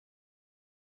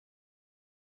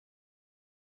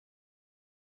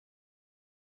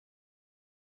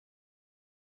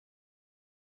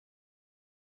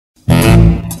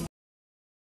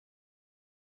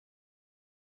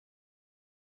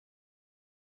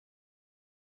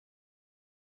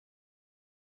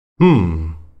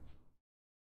Hmm.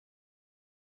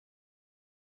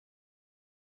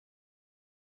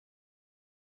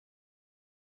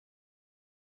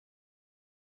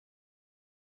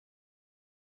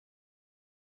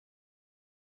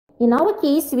 In our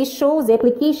case, we show the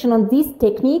application of this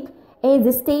technique at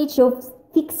the stage of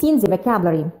fixing the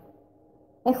vocabulary.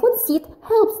 A hot seat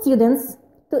helps students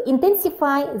to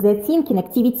intensify their thinking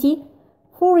activity.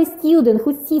 For a student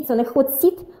who sits on a hot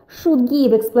seat should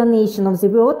give explanation of the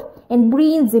word and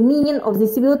bring the meaning of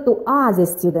this word to other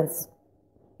students.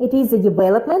 It is the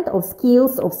development of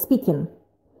skills of speaking.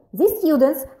 The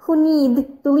students who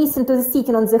need to listen to the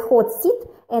sitting on the hot seat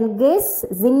and guess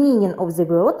the meaning of the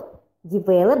word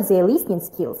develop their listening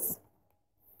skills.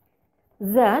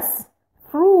 Thus,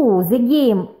 through the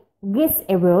game Guess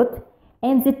a Word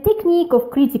and the technique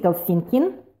of critical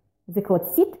thinking, the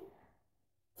hot seat,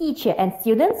 teacher and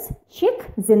students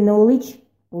check the knowledge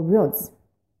of words.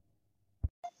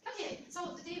 Okay,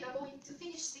 so today we are going to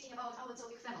finish speaking about our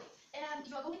topic family. And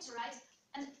you are going to write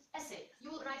an essay.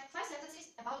 You will write 5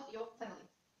 sentences about your family.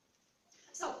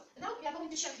 So, now we are going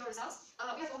to check your results.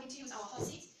 We are going to use our hot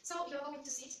seat. So, you are going to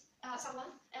sit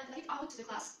someone and read out to the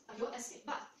class your essay.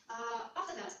 But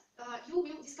after that, you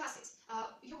will discuss it.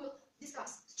 You will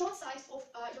discuss strong sides of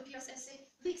your peer's essay,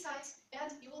 weak sides,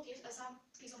 and you will give some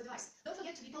piece of advice. Don't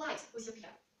forget to be polite with your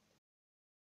peer.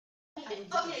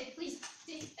 Okay, please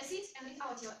take a seat and read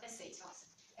out your essay to us.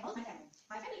 About my family.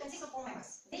 My family consists of 4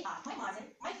 members. They are my mother,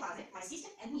 my father, my sister,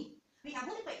 and me. We have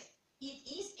one pet. It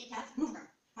is a cat, Nurka.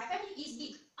 My family is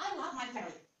big. I love my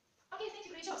family. Okay, thank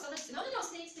you, great job. So let's stay.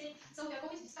 So we are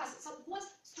going to discuss it. So what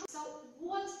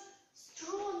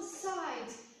strong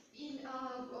side in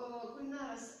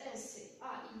Gulnara's essay?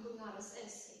 In Gulnara's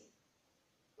essay.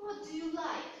 What do you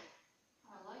like?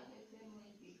 I like my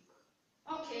family big.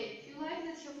 Okay, you like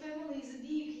that your family is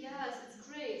big. Yes, it's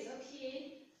great.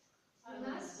 Okay. I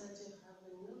like that you have a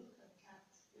milk, a cat.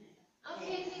 Yeah.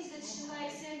 Okay, it means that she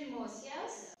likes animals.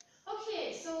 Yes.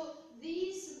 Okay, so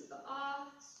these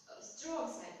are strong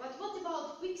side. But what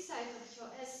about weak side of your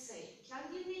essay?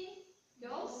 Can you name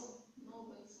girls? No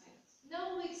weak sides.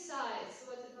 No weak sides.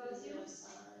 What about you? Yes,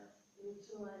 me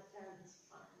too. I can't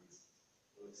find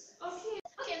weak sides. Okay.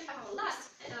 Okay, and our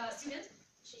last student,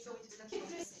 she's going to present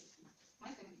her essay. My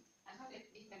family. I have a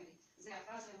big family. There are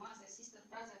father, mother, sister,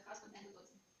 brother, husband, and a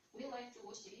daughter. We like to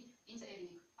watch TV in the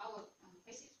evening. Our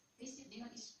tasty dinner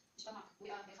is stomach. We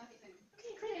are a happy family.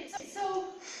 Okay, great.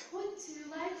 So, what do you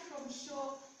like from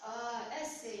your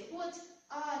essay? What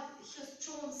are your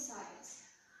strong sides?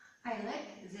 I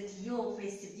like that your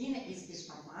festive dinner is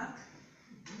bishmamak.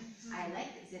 I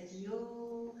like that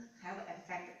you have a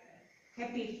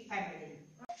happy family.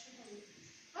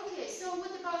 Okay, so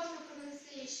what about your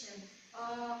pronunciation?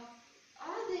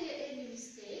 Are there any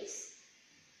mistakes?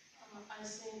 I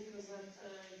think that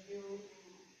you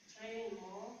train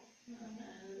more and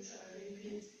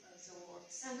repeat the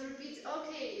words. And repeat,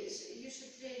 okay, you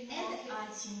should train more. And Okay. I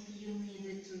think you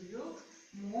need to work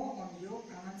more on your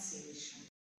pronunciation.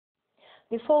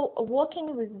 Before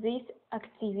working with this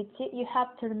activity, you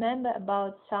have to remember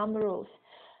about some rules.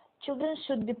 Children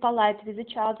should be polite with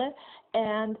each other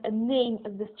and name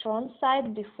the strong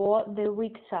side before the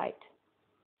weak side.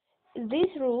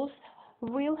 These rules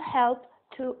will help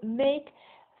to make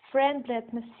friendly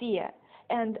atmosphere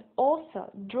and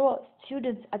also draw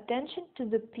students' attention to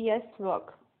the peers'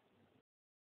 work.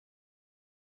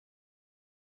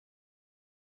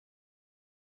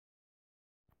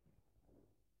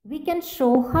 We can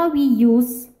show how we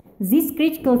use this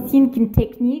critical thinking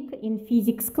technique in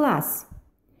physics class.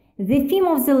 The theme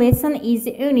of the lesson is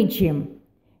energy.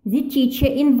 The teacher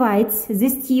invites the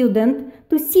student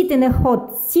to sit in a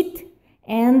hot seat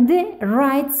and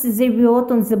writes the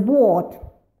word on the board.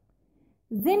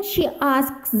 Then she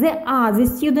asks the other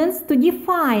students to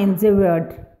define the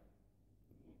word.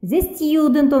 The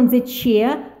student on the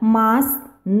chair must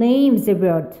name the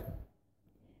word.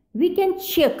 We can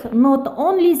check not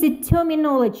only the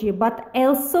terminology but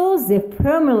also the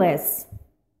formulas.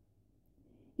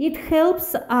 It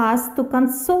helps us to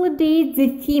consolidate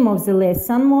the theme of the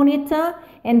lesson, monitor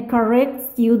and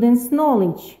correct students'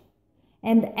 knowledge,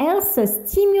 and also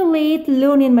stimulate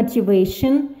learning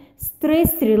motivation,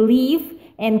 stress relief,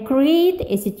 and create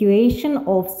a situation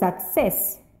of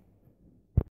success.